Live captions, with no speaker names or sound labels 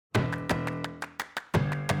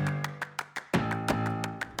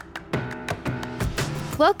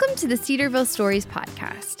Welcome to the Cedarville Stories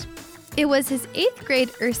podcast. It was his 8th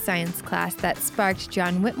grade earth science class that sparked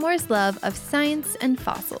John Whitmore's love of science and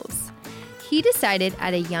fossils. He decided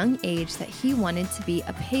at a young age that he wanted to be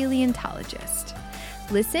a paleontologist.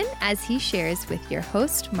 Listen as he shares with your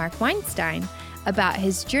host, Mark Weinstein, about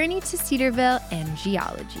his journey to Cedarville and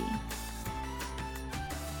geology.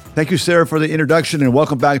 Thank you, Sarah, for the introduction, and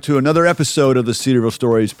welcome back to another episode of the Cedarville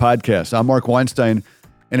Stories podcast. I'm Mark Weinstein,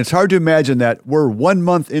 and it's hard to imagine that we're 1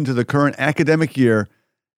 month into the current academic year,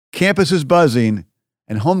 campus is buzzing,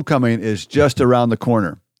 and homecoming is just around the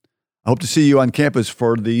corner. I hope to see you on campus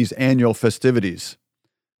for these annual festivities.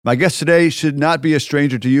 My guest today should not be a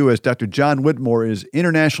stranger to you, as Dr. John Whitmore is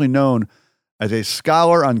internationally known as a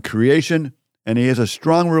scholar on creation, and he has a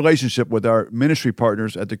strong relationship with our ministry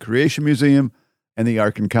partners at the Creation Museum and the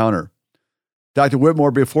Ark Encounter. Dr.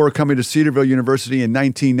 Whitmore, before coming to Cedarville University in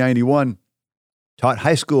 1991, taught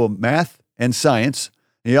high school math and science.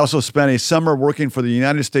 He also spent a summer working for the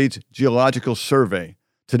United States Geological Survey.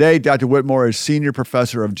 Today, Dr. Whitmore is Senior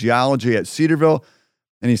Professor of Geology at Cedarville,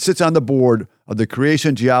 and he sits on the board of the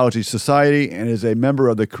Creation Geology Society and is a member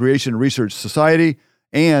of the Creation Research Society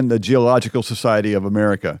and the Geological Society of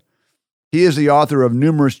America. He is the author of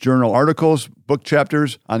numerous journal articles, book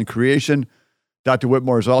chapters on creation. Dr.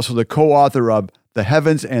 Whitmore is also the co-author of The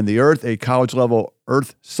Heavens and the Earth, a college-level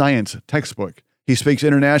earth science textbook. He speaks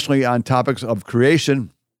internationally on topics of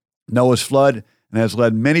creation, Noah's flood, and has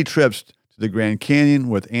led many trips to the Grand Canyon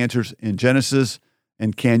with Answers in Genesis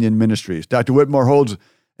and Canyon Ministries. Dr. Whitmore holds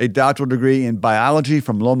a doctoral degree in biology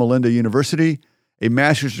from Loma Linda University, a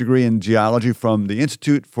master's degree in geology from the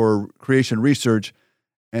Institute for Creation Research,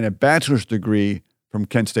 and a bachelor's degree from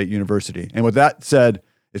Kent State University. And with that said,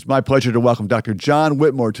 it's my pleasure to welcome Dr. John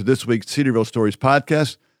Whitmore to this week's Cedarville Stories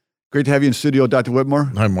podcast. Great to have you in studio, Dr. Whitmore.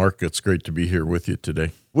 Hi, Mark. It's great to be here with you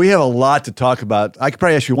today. We have a lot to talk about. I could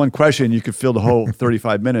probably ask you one question. You could fill the whole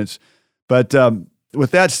 35 minutes. But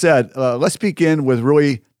with that said, let's begin with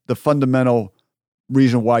really the fundamental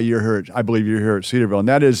reason why you're here. I believe you're here at Cedarville, and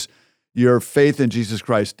that is your faith in Jesus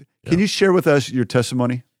Christ. Can you share with us your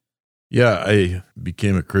testimony? Yeah, I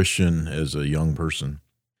became a Christian as a young person.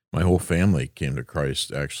 My whole family came to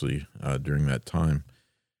Christ, actually, during that time.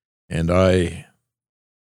 And I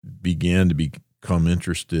began to become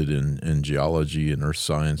interested in geology and earth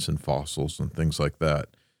science and fossils and things like that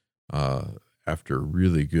after a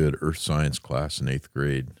really good earth science class in 8th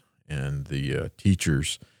grade. And the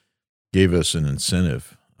teachers gave us an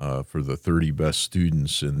incentive for the 30 best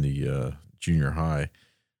students in the junior high.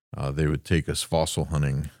 They would take us fossil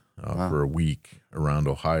hunting for a week around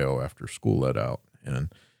Ohio after school let out.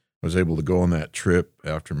 And I was able to go on that trip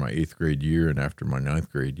after my 8th grade year and after my 9th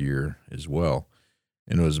grade year as well.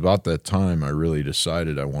 And it was about that time I really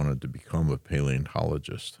decided I wanted to become a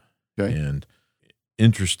paleontologist. Okay. And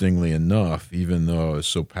interestingly enough, even though I was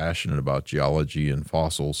so passionate about geology and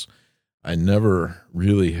fossils, I never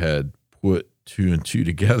really had put 2 and 2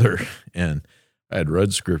 together. And I had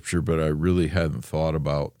read scripture, but I really hadn't thought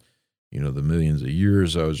about, the millions of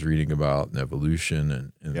years I was reading about and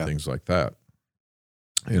evolution and things like that.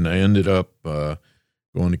 And I ended up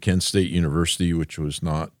going to Kent State University, which was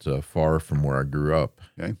not far from where I grew up,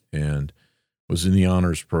 and was in the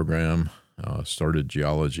honors program, started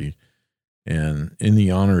geology. And in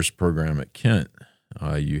the honors program at Kent,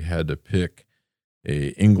 you had to pick a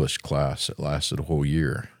English class that lasted a whole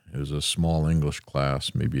year. It was a small English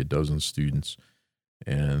class, maybe a dozen students,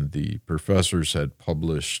 and the professors had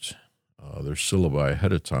published their syllabi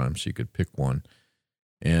ahead of time, so you could pick one.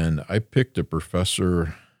 And I picked a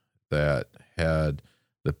professor that had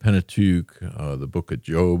the Pentateuch, the book of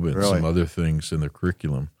Job, and some other things in the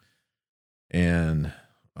curriculum. And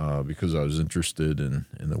because I was interested in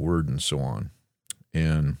the word and so on.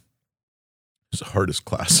 And it was the hardest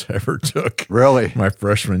class I ever took. Really? My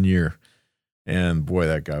freshman year. And boy,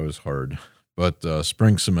 that guy was hard. But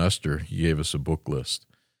spring semester, he gave us a book list.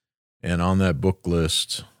 And on that book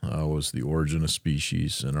list was The Origin of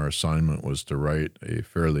Species, and our assignment was to write a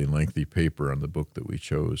fairly lengthy paper on the book that we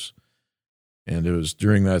chose. And it was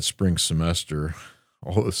during that spring semester,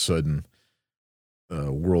 all of a sudden,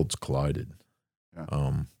 worlds collided.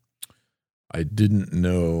 Yeah. I didn't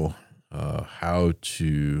know how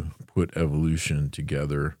to put evolution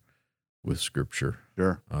together with Scripture.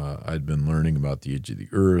 Sure. I'd been learning about the age of the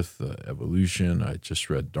earth, evolution. I just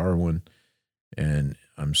read Darwin, and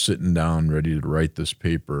I'm sitting down ready to write this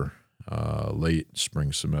paper late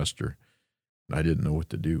spring semester, and I didn't know what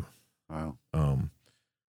to do. Wow.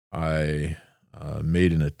 I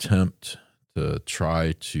made an attempt to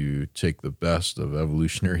try to take the best of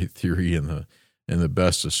evolutionary theory and the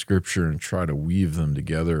best of Scripture and try to weave them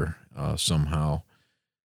together somehow.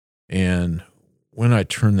 And when I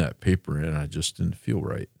turned that paper in, I just didn't feel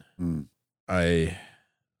right. Mm. I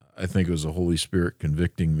think it was the Holy Spirit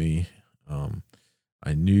convicting me.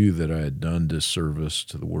 I knew that I had done disservice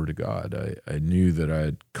to the Word of God. I knew that I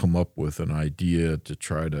had come up with an idea to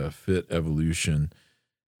try to fit evolution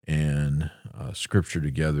and Scripture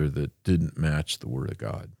together that didn't match the Word of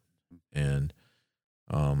God. And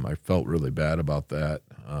I felt really bad about that,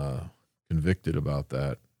 convicted about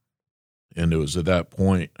that. And it was at that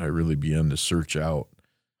point I really began to search out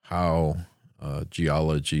how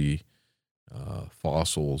geology,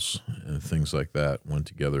 fossils, and things like that went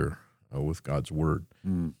together with God's Word.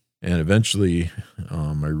 Mm. And eventually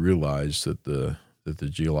I realized that the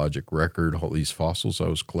geologic record, all these fossils I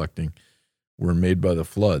was collecting, were made by the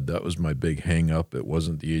flood. That was my big hang up. It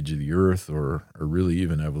wasn't the age of the earth or really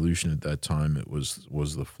even evolution at that time. It was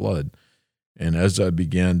the flood. And as I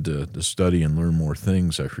began to study and learn more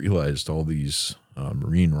things, I realized all these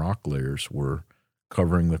marine rock layers were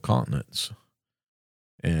covering the continents.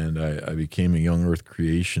 And I became a young earth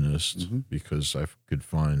creationist because I could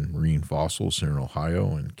find marine fossils here in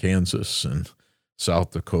Ohio and Kansas and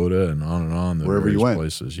South Dakota and on. Wherever you went.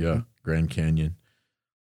 Places, yeah, Grand Canyon.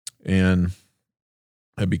 And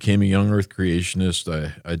I became a young earth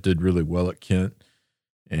creationist. I did really well at Kent,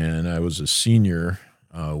 and I was a senior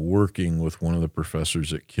working with one of the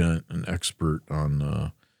professors at Kent, an expert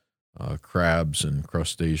on crabs and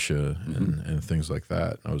crustacea and things like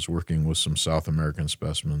that. I was working with some South American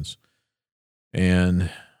specimens, and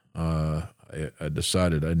I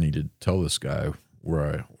decided I needed to tell this guy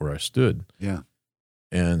where I stood. Yeah.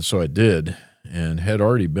 And so I did, and had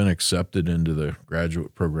already been accepted into the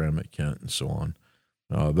graduate program at Kent and so on.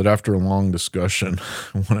 But after a long discussion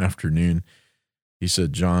one afternoon, he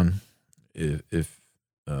said, "John, if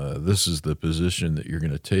this is the position that you're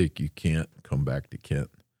going to take, you can't come back to Kent."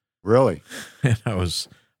 Really? And I was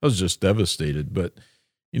just devastated. But,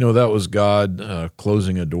 that was God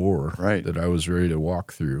closing a door that I was ready to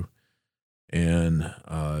walk through. And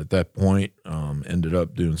at that point, ended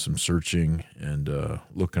up doing some searching and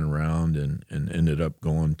looking around and ended up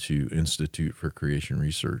going to Institute for Creation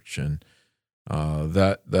Research. And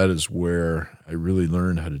that is where I really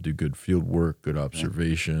learned how to do good field work, good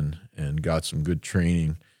observation, and got some good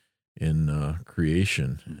training in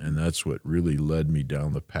creation. And that's what really led me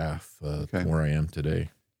down the path to where I am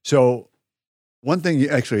today. So one thing,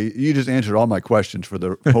 you just answered all my questions for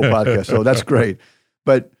the whole podcast, so that's great.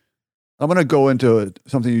 But I'm going to go into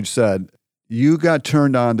something you said. You got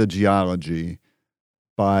turned on to geology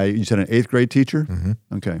by, you said, an 8th grade teacher?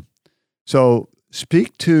 Mm-hmm. Okay. So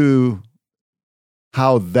speak to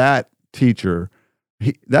how that teacher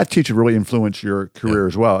really influenced your career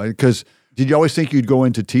as well. Because did you always think you'd go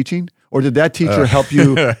into teaching, or did that teacher help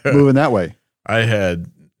you move in that way? I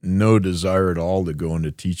had no desire at all to go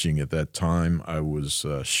into teaching at that time. I was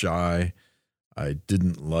shy. I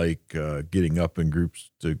didn't like getting up in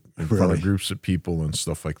front of groups of people and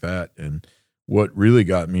stuff like that. And what really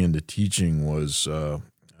got me into teaching was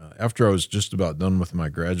after I was just about done with my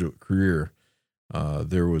graduate career,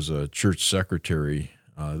 there was a church secretary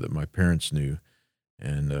that my parents knew,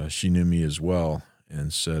 and she knew me as well,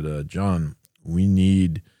 and said, "John, we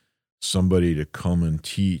need somebody to come and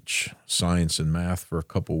teach science and math for a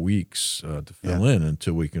couple weeks to fill in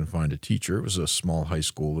until we can find a teacher." It was a small high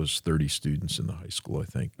school. There's 30 students in the high school, I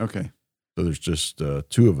think. Okay. So there's just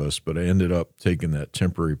 2 of us, but I ended up taking that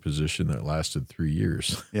temporary position that lasted 3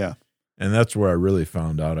 years. Yeah. And that's where I really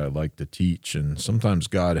found out I like to teach. And sometimes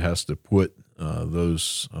God has to put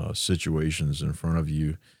those situations in front of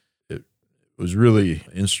you. It was really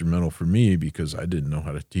instrumental for me because I didn't know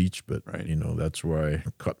how to teach, but that's where I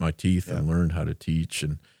cut my teeth and learned how to teach.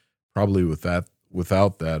 And probably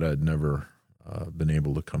without that, I'd never been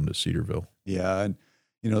able to come to Cedarville. Yeah, and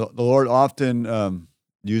the Lord often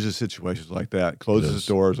uses situations like that, closes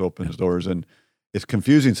doors, opens doors, and it's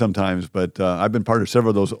confusing sometimes. But I've been part of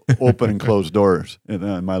several of those open and closed doors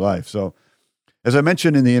in my life. So, as I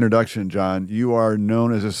mentioned in the introduction, John, you are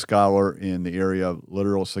known as a scholar in the area of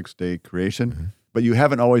literal six-day creation, but you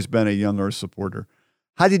haven't always been a young earth supporter.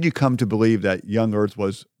 How did you come to believe that young earth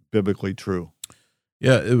was biblically true?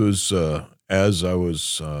 Yeah, it was as I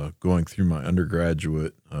was going through my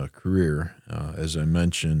undergraduate career, as I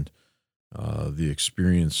mentioned, the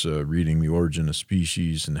experience reading The Origin of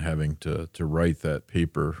Species and having to write that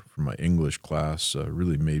paper for my English class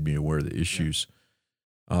really made me aware of the issues.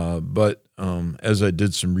 But as I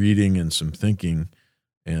did some reading and some thinking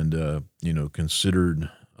and, considered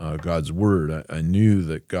God's Word, I knew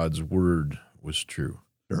that God's Word was true.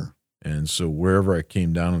 Sure. And so wherever I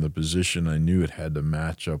came down in the position, I knew it had to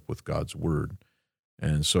match up with God's Word.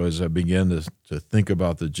 And so as I began to think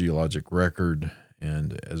about the geologic record,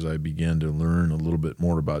 and as I began to learn a little bit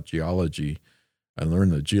more about geology, I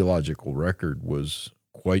learned the geological record was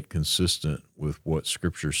quite consistent with what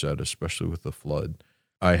Scripture said, especially with the flood.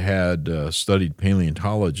 I had studied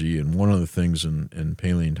paleontology, and one of the things in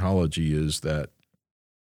paleontology is that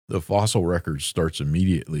the fossil record starts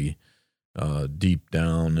immediately deep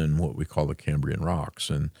down in what we call the Cambrian rocks,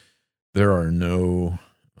 and there are no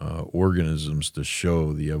organisms to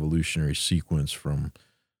show the evolutionary sequence from,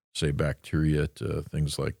 say, bacteria to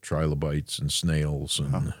things like trilobites and snails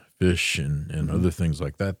and fish and other things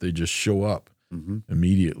like that. They just show up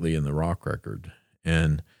immediately in the rock record.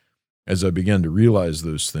 And as I began to realize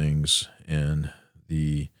those things and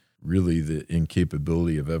the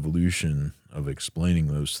incapability of evolution of explaining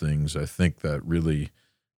those things, I think that really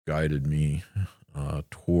guided me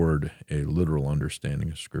toward a literal understanding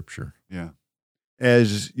of Scripture. Yeah.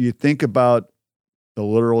 As you think about the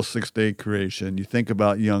literal 6-day creation, you think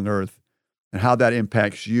about young earth and how that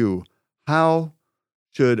impacts you, how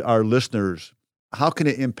should our listeners, how can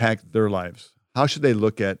it impact their lives? How should they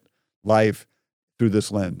look at life through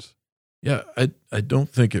this lens? Yeah, I don't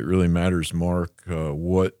think it really matters, Mark,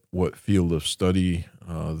 what field of study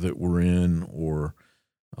that we're in or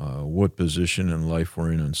what position in life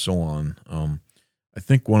we're in and so on. I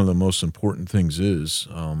think one of the most important things is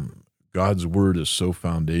God's Word is so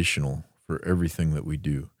foundational for everything that we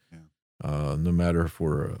do. Yeah. No matter if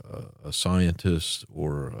we're a scientist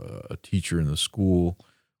or a teacher in the school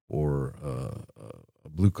or a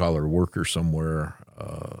blue-collar worker somewhere,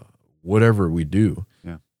 whatever we do,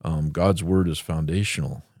 yeah. God's Word is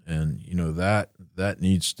foundational. And, that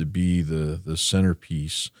needs to be the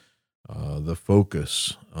centerpiece, the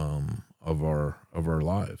focus of our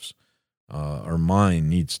lives. Our mind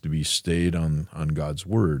needs to be stayed on God's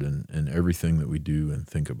Word and everything that we do and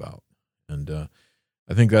think about. And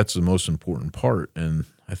I think that's the most important part. And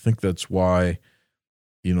I think that's why,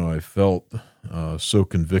 I felt so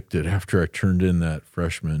convicted after I turned in that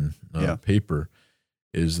freshman paper,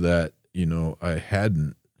 is that, I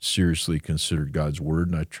hadn't seriously considered God's Word,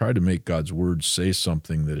 and I tried to make God's Word say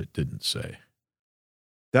something that it didn't say.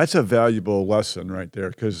 That's a valuable lesson right there,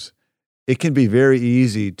 because it can be very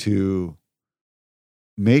easy to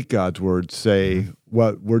make God's Word say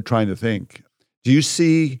what we're trying to think. Do you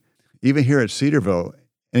see, even here at Cedarville,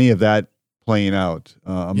 any of that playing out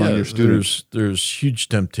among your students? There's huge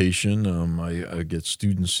temptation. I get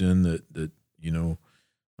students in that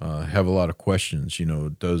have a lot of questions.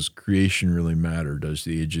 Does creation really matter? Does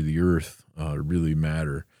the age of the earth really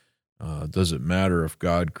matter? Does it matter if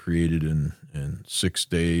God created in 6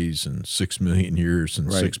 days and 6 million years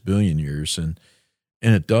and 6 billion years? And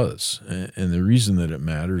it does. And the reason that it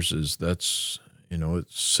matters is that's, it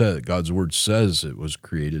said, God's Word says it was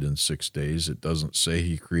created in 6 days. It doesn't say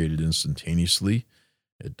He created instantaneously.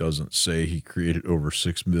 It doesn't say He created over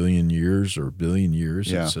 6 billion years or billion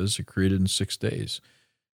years. Yeah. It says He created in 6 days.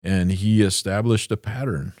 And He established a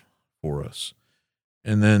pattern for us.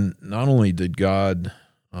 And then not only did God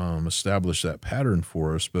establish that pattern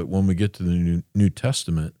for us, but when we get to the New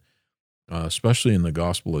Testament, especially in the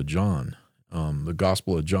Gospel of John, the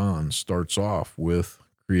Gospel of John starts off with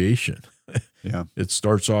creation. Yeah, it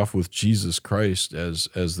starts off with Jesus Christ as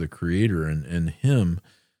the creator, and Him.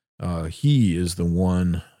 He is the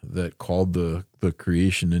one that called the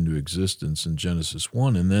creation into existence in Genesis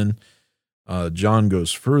 1. And then John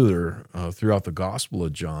goes further throughout the Gospel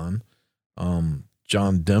of John.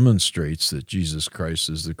 John demonstrates that Jesus Christ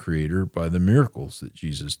is the creator by the miracles that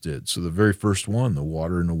Jesus did. So the very first one, the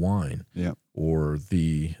water and the wine, or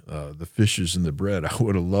the fishes and the bread. I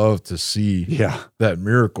would have loved to see that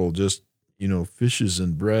miracle, just fishes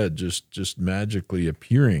and bread just magically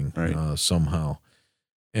appearing somehow.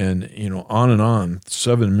 And on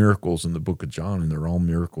 7 miracles in the book of John, and they're all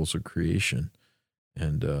miracles of creation.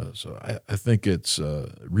 And so I think it's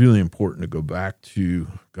really important to go back to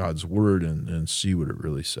God's Word and see what it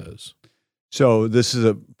really says. So this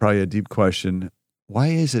is probably a deep question. Why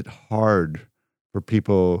is it hard for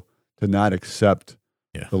people to not accept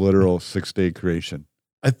the literal 6-day creation?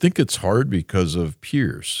 I think it's hard because of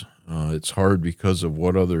peers. It's hard because of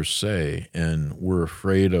what others say, and we're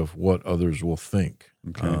afraid of what others will think.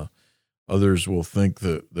 Okay. Others will think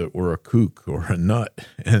that we're a kook or a nut,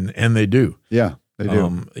 and they do. Yeah. They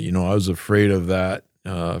do. I was afraid of that,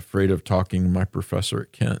 afraid of talking to my professor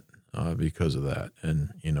at Kent because of that.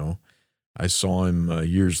 And, I saw him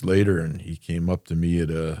years later, and he came up to me at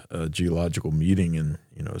a geological meeting and,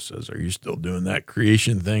 says, "Are you still doing that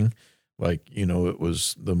creation thing?" Like, it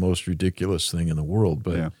was the most ridiculous thing in the world.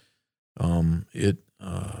 But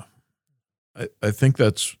I think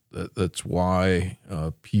that's That's why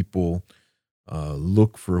people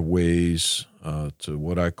look for ways to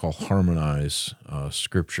what I call harmonize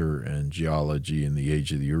scripture and geology in the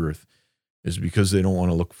age of the earth, is because they don't want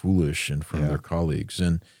to look foolish in front of their colleagues.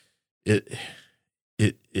 And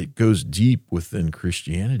it goes deep within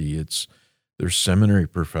Christianity. There's seminary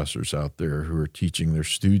professors out there who are teaching their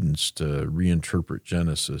students to reinterpret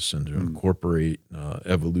Genesis and to incorporate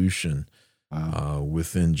evolution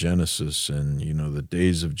within Genesis. And, the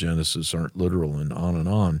days of Genesis aren't literal, and on and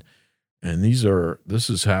on. And this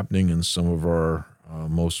is happening in some of our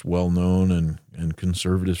most well-known and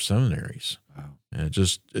conservative seminaries. Wow. And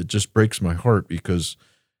it just breaks my heart, because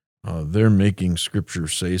they're making Scripture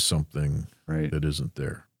say something that isn't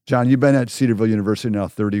there. John, you've been at Cedarville University now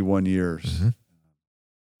 31 years. Mm-hmm.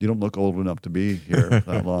 You don't look old enough to be here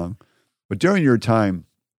that long. But during your time,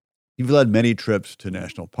 you've led many trips to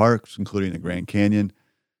national parks, including the Grand Canyon.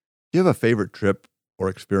 Do you have a favorite trip or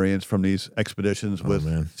experience from these expeditions with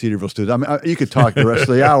Cedarville students? I mean, you could talk the rest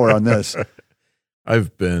of the hour on this.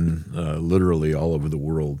 I've been literally all over the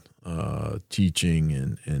world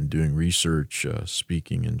teaching and doing research,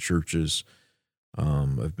 speaking in churches.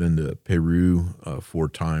 I've been to Peru 4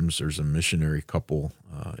 times. There's a missionary couple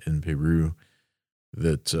in Peru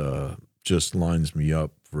that just lines me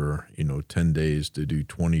up for 10 days to do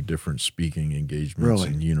 20 different speaking engagements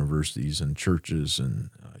in universities and churches and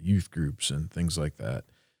youth groups and things like that.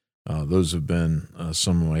 Those have been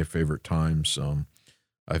some of my favorite times.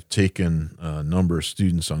 I've taken a number of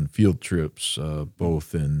students on field trips,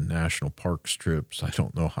 both in national parks trips. I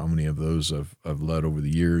don't know how many of those I've led over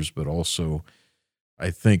the years, but also I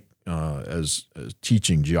think as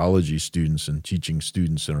teaching geology students and teaching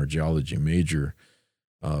students in our geology major,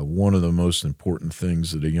 one of the most important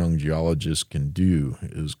things that a young geologist can do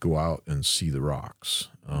is go out and see the rocks.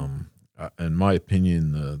 In my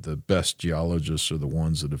opinion, the best geologists are the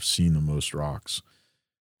ones that have seen the most rocks.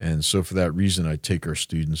 And so for that reason, I take our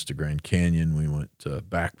students to Grand Canyon. We went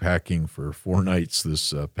backpacking for 4 nights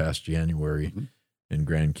this past January in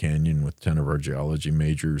Grand Canyon with 10 of our geology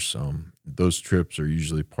majors. Those trips are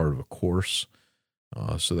usually part of a course.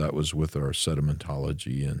 So that was with our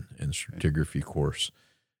sedimentology and stratigraphy course.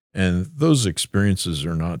 And those experiences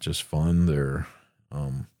are not just fun. They're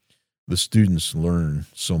the students learn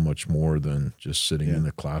so much more than just sitting in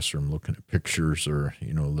the classroom looking at pictures or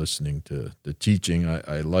listening to the teaching.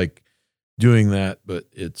 I like doing that, but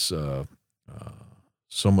it's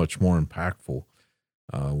so much more impactful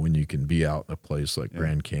when you can be out in a place like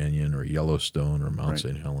Grand Canyon or Yellowstone or Mount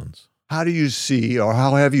St. Helens. How do you see, or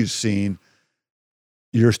how have you seen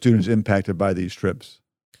your students impacted by these trips?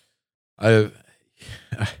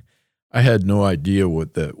 I had no idea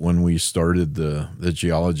when we started the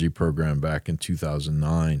geology program back in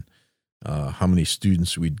 2009, how many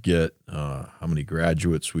students we'd get, how many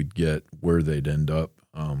graduates we'd get, where they'd end up.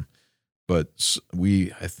 But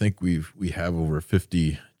I think we have over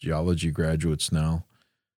 50 geology graduates now,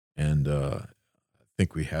 and I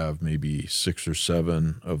think we have maybe 6 or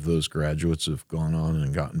 7 of those graduates have gone on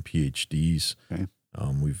and gotten PhDs. Okay.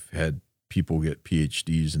 We've had people get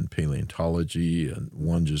PhDs in paleontology, and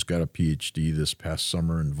one just got a PhD this past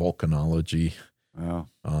summer in volcanology. Wow.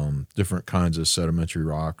 Different kinds of sedimentary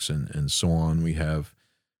rocks and so on. We have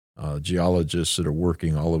geologists that are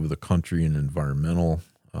working all over the country in environmental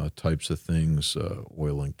types of things,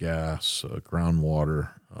 oil and gas,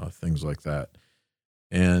 groundwater, things like that.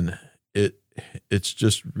 And it's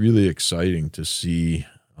just really exciting to see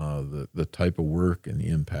the type of work and the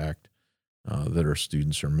impact that our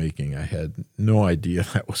students are making. I had no idea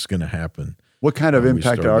that was going to happen. What kind of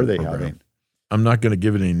impact are they having? I'm not going to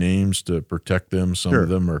give any names to protect them. Some of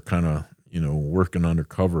them are kind of, working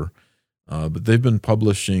undercover. But they've been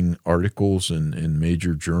publishing articles in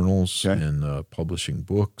major journals and publishing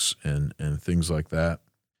books and things like that.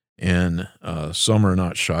 And some are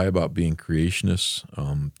not shy about being creationists.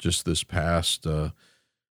 Just this past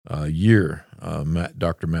year,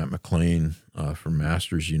 Dr. Matt McLean from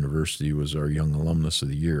Masters University was our Young Alumnus of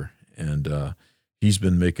the Year. And he's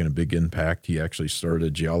been making a big impact. He actually started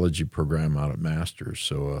a geology program out at Masters,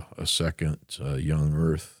 so a second Young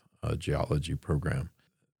Earth geology program.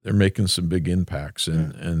 They're making some big impacts,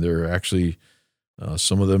 and they're actually,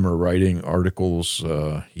 some of them are writing articles,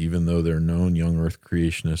 even though they're known Young Earth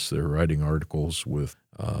creationists, they're writing articles with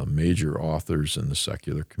major authors in the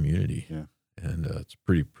secular community. Yeah. And it's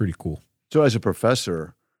pretty cool. So as a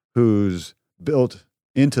professor who's built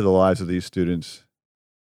into the lives of these students,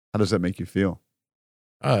 how does that make you feel?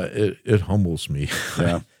 It humbles me.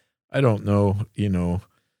 Yeah. I don't know, in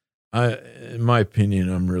my opinion,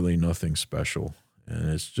 I'm really nothing special. And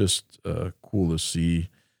it's just cool to see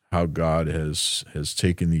how God has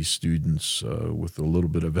taken these students with a little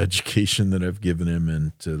bit of education that I've given him,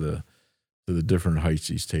 and to the different heights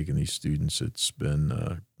he's taken these students. It's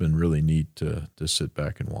been really neat to sit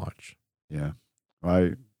back and watch. Yeah,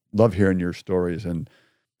 I love hearing your stories, and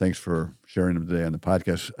thanks for sharing them today on the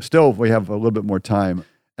podcast. Still, we have a little bit more time,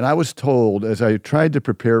 and I was told as I tried to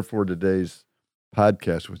prepare for today's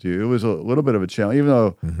podcast with you, it was a little bit of a challenge, even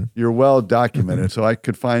though you're well documented, so I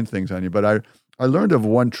could find things on you. But I learned of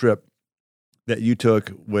one trip that you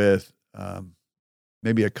took with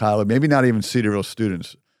maybe a college, maybe not even Cedarville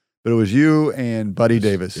students, but it was you and Buddy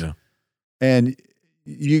Davis. Yeah. And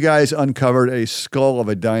you guys uncovered a skull of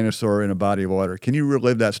a dinosaur in a body of water. Can you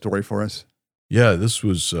relive that story for us? Yeah, this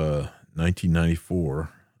was 1994.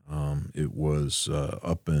 It was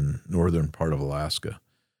up in northern part of Alaska.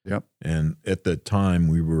 Yep. And at that time,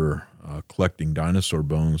 we were collecting dinosaur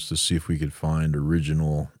bones to see if we could find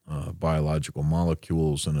original biological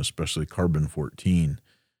molecules, and especially carbon-14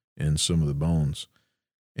 in some of the bones.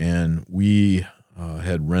 And we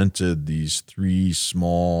had rented these 3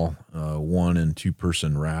 small 1- and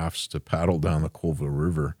 2-person rafts to paddle down the Colville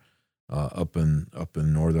River up in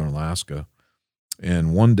northern Alaska.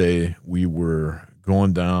 And one day we were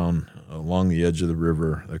going down along the edge of the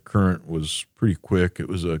river. The current was pretty quick. It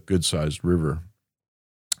was a good-sized river.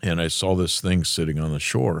 And I saw this thing sitting on the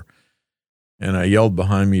shore. And I yelled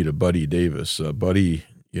behind me to Buddy Davis. Buddy,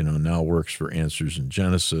 now works for Answers in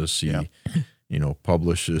Genesis. He,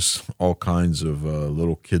 publishes all kinds of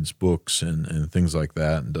little kids' books and things like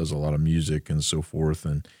that, and does a lot of music and so forth.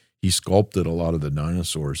 And he sculpted a lot of the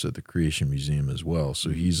dinosaurs at the Creation Museum as well.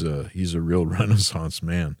 So he's a real Renaissance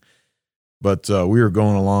man. But we were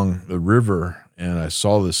going along the river, and I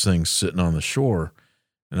saw this thing sitting on the shore,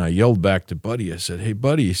 and I yelled back to Buddy. I said, "Hey,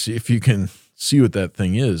 Buddy, see if you can see what that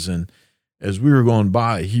thing is." And as we were going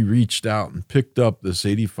by, he reached out and picked up this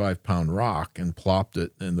 85-pound rock and plopped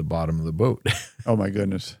it in the bottom of the boat. Oh, my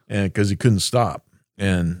goodness. And because he couldn't stop.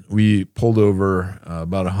 And we pulled over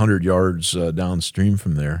about 100 yards downstream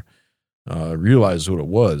from there, realized what it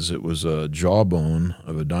was. It was a jawbone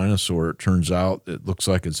of a dinosaur. It turns out it looks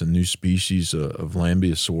like it's a new species of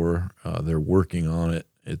Lambeosaur. They're working on it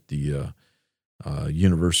at the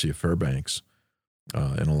University of Fairbanks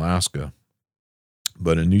in Alaska.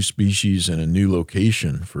 But a new species and a new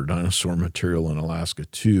location for dinosaur material in Alaska,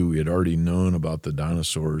 too. We had already known about the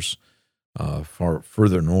dinosaurs far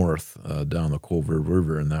further north down the Colville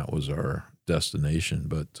River, and that was our destination.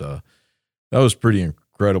 But that was pretty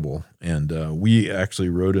incredible. And we actually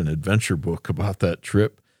wrote an adventure book about that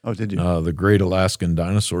trip. Oh, did you? The Great Alaskan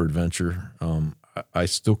Dinosaur Adventure. I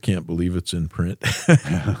still can't believe it's in print.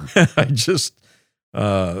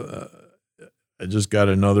 I just got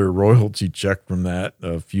another royalty check from that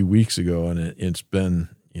a few weeks ago, and it's been,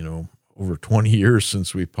 over 20 years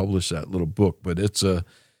since we published that little book. But it's a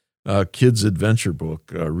kid's adventure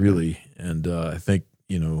book, really. And I think,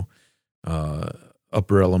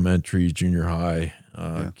 upper elementary, junior high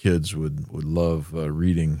kids would love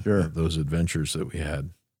reading those adventures that we had.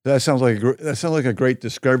 That sounds like a great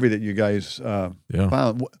discovery that you guys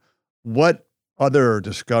found. What other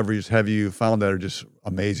discoveries have you found that are just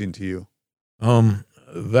amazing to you?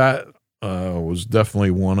 That was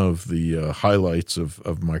definitely one of the highlights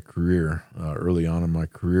of my career, early on in my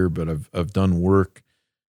career. But I've done work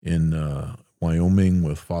in Wyoming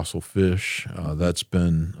with fossil fish. That's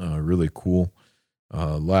been really cool.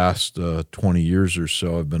 Last 20 years or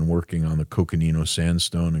so, I've been working on the Coconino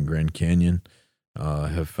Sandstone in Grand Canyon.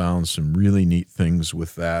 Have found some really neat things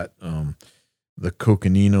with that. The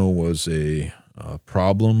Coconino was a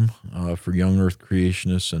problem for young Earth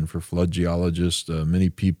creationists and for flood geologists. Many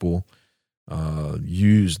people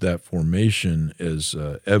use that formation as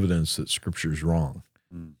evidence that Scripture's wrong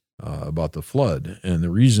about the flood. And the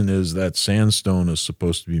reason is that sandstone is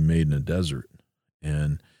supposed to be made in a desert.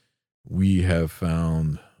 And we have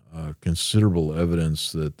found considerable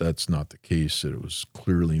evidence that that's not the case, that it was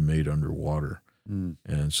clearly made underwater.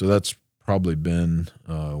 And so that's probably been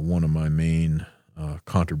one of my main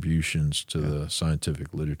contributions to the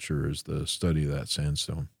scientific literature, is the study of that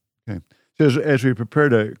sandstone. Okay. So as we prepare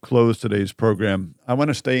to close today's program, I want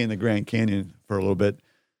to stay in the Grand Canyon for a little bit.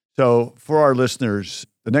 So for our listeners,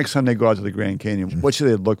 the next time they go out to the Grand Canyon, what should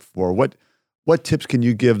they look for? What tips can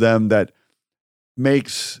you give them that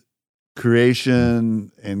makes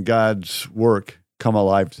creation and God's work come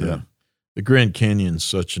alive to them? The Grand Canyon's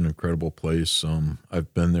such an incredible place.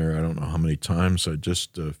 I've been there, I don't know how many times. I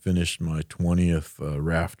just finished my 20th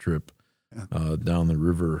raft trip down the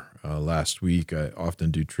river last week. I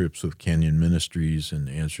often do trips with Canyon Ministries and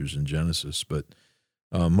Answers in Genesis, but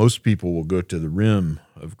most people will go to the rim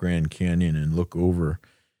of Grand Canyon and look over,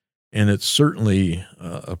 And it's certainly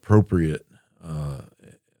appropriate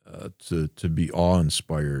to be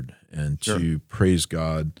awe-inspired and to praise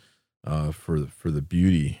God for the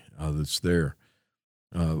beauty that's there.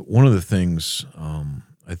 One of the things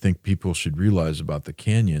I think people should realize about the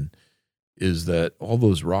canyon is that all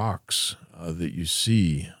those rocks that you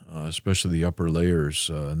see, especially the upper layers,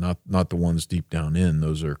 not the ones deep down in,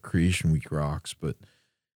 those are Creation Week rocks, but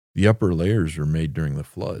the upper layers were made during the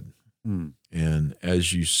flood. And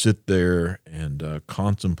as you sit there and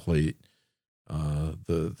contemplate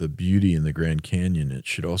the beauty in the Grand Canyon, it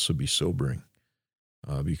should also be sobering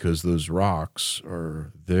because those rocks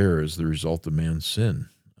are there as the result of man's sin.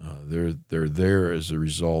 They're there as a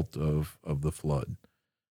result of the flood.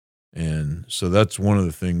 And so that's one of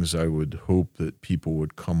the things I would hope that people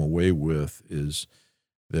would come away with is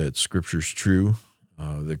that Scripture's true,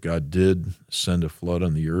 that God did send a flood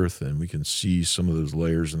on the earth, and we can see some of those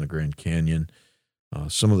layers in the Grand Canyon.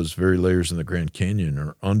 Some of those very layers in the Grand Canyon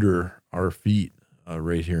are under our feet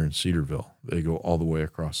right here in Cedarville. They go all the way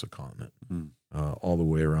across the continent, all the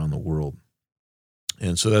way around the world.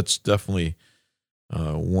 And so that's definitely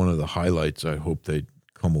one of the highlights I hope they'd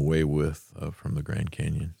come away with from the Grand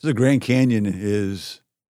Canyon. So the Grand Canyon is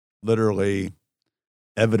literally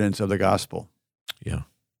evidence of the gospel. Yeah.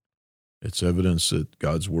 It's evidence that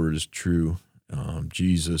God's word is true.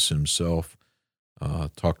 Jesus himself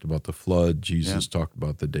talked about the flood. Jesus talked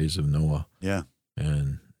about the days of Noah. Yeah.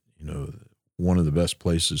 And, one of the best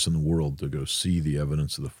places in the world to go see the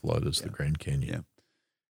evidence of the flood is the Grand Canyon. Yeah.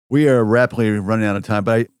 We are rapidly running out of time,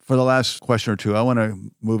 but for the last question or two, I want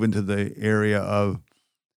to move into the area of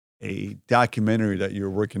a documentary that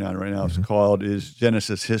you're working on right now. It's called Is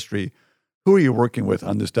Genesis History? Who are you working with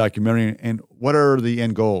on this documentary, and what are the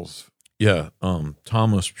end goals? Yeah,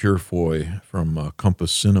 Thomas Purefoy from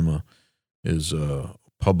Compass Cinema is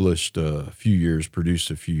produced a few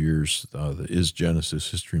years, the Is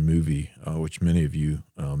Genesis History movie, which many of you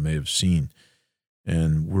may have seen.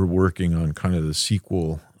 And we're working on kind of the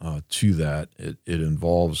sequel to that. It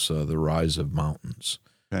involves the rise of mountains.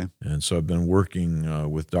 Okay. And so I've been working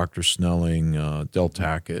with Dr. Snelling, Del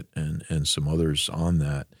Tackett, and some others on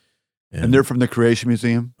that. And they're from the Creation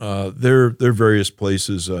Museum? They're various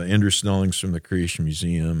places. Andrew Snelling's from the Creation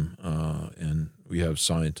Museum, and we have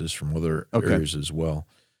scientists from other areas as well.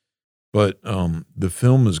 But the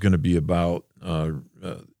film is going to be about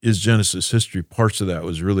Is Genesis History. Parts of that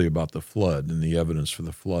was really about the flood and the evidence for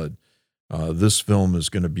the flood. This film is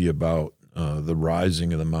going to be about the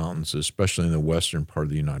rising of the mountains, especially in the western part of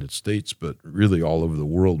the United States, but really all over the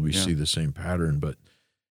world we see the same pattern. But,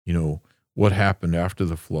 what happened after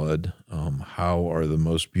the flood? How are the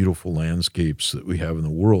most beautiful landscapes that we have in the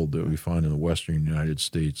world that we find in the western United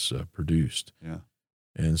States produced? Yeah.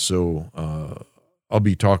 And so I'll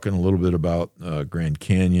be talking a little bit about Grand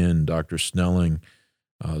Canyon. Dr. Snelling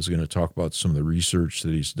is going to talk about some of the research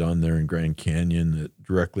that he's done there in Grand Canyon that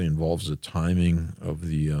directly involves the timing of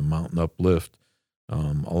the mountain uplift.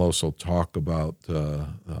 I'll also talk about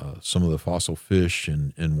some of the fossil fish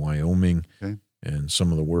in Wyoming and some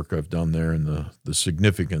of the work I've done there and the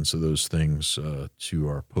significance of those things to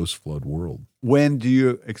our post-flood world. When do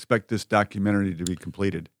you expect this documentary to be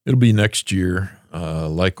completed? It'll be next year.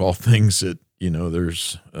 Like all things that,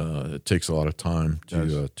 there's it takes a lot of time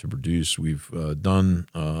to produce. We've done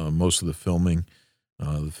most of the filming.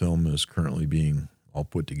 The film is currently being all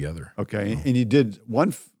put together. Okay. And you did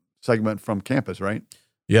one segment from campus, right?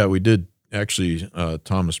 Yeah, we did. Actually,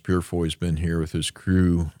 Thomas Purefoy's been here with his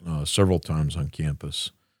crew several times on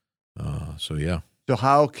campus. So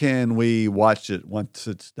how can we watch it once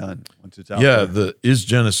it's done, once it's out there? The Is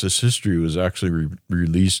Genesis History was actually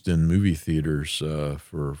released in movie theaters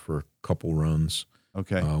for a couple runs.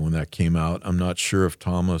 Okay. When that came out. I'm not sure if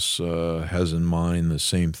Thomas has in mind the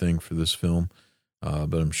same thing for this film,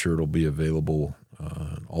 but I'm sure it'll be available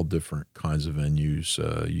in all different kinds of venues,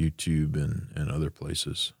 YouTube and other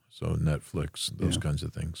places. So Netflix, those kinds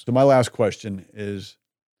of things. So my last question is,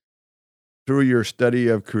 through your study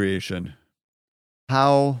of creation,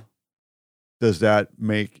 how does that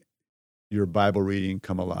make your Bible reading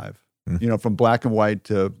come alive? From black and white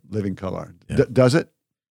to living color. Yeah. Does it?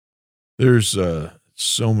 There's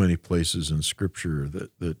so many places in Scripture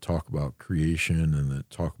that talk about creation and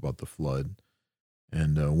that talk about the flood.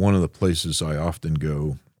 And one of the places I often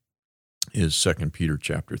go is 2 Peter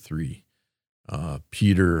chapter 3.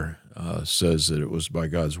 Peter says that it was by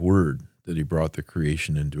God's word that he brought the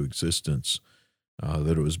creation into existence,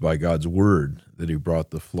 that it was by God's word that he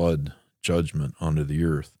brought the flood judgment onto the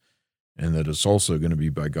earth, and that it's also going to be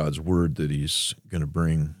by God's word that he's going to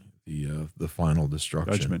bring the final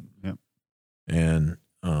destruction. Judgment, yeah. And,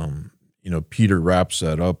 Peter wraps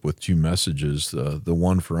that up with two messages. The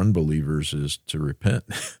one for unbelievers is to repent.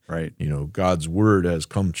 Right. God's word has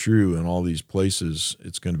come true in all these places.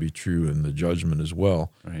 It's going to be true in the judgment as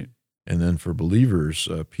well. Right. And then for believers,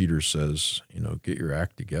 Peter says, get your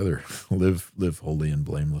act together, live holy and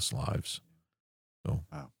blameless lives. So,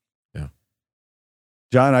 wow. Yeah.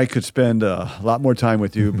 John, I could spend a lot more time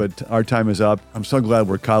with you, but our time is up. I'm so glad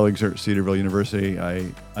we're colleagues here at Cedarville University.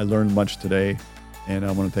 I learned much today, and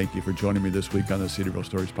I want to thank you for joining me this week on the Cedarville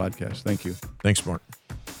Stories podcast. Thank you. Thanks, Mark.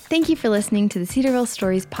 Thank you for listening to the Cedarville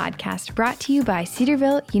Stories podcast, brought to you by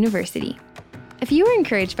Cedarville University. If you were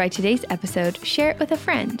encouraged by today's episode, share it with a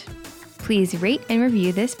friend. Please rate and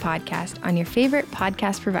review this podcast on your favorite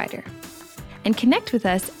podcast provider. And connect with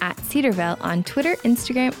us at Cedarville on Twitter,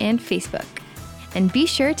 Instagram, and Facebook. And be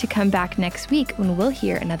sure to come back next week when we'll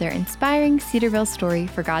hear another inspiring Cedarville story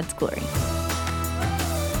for God's glory.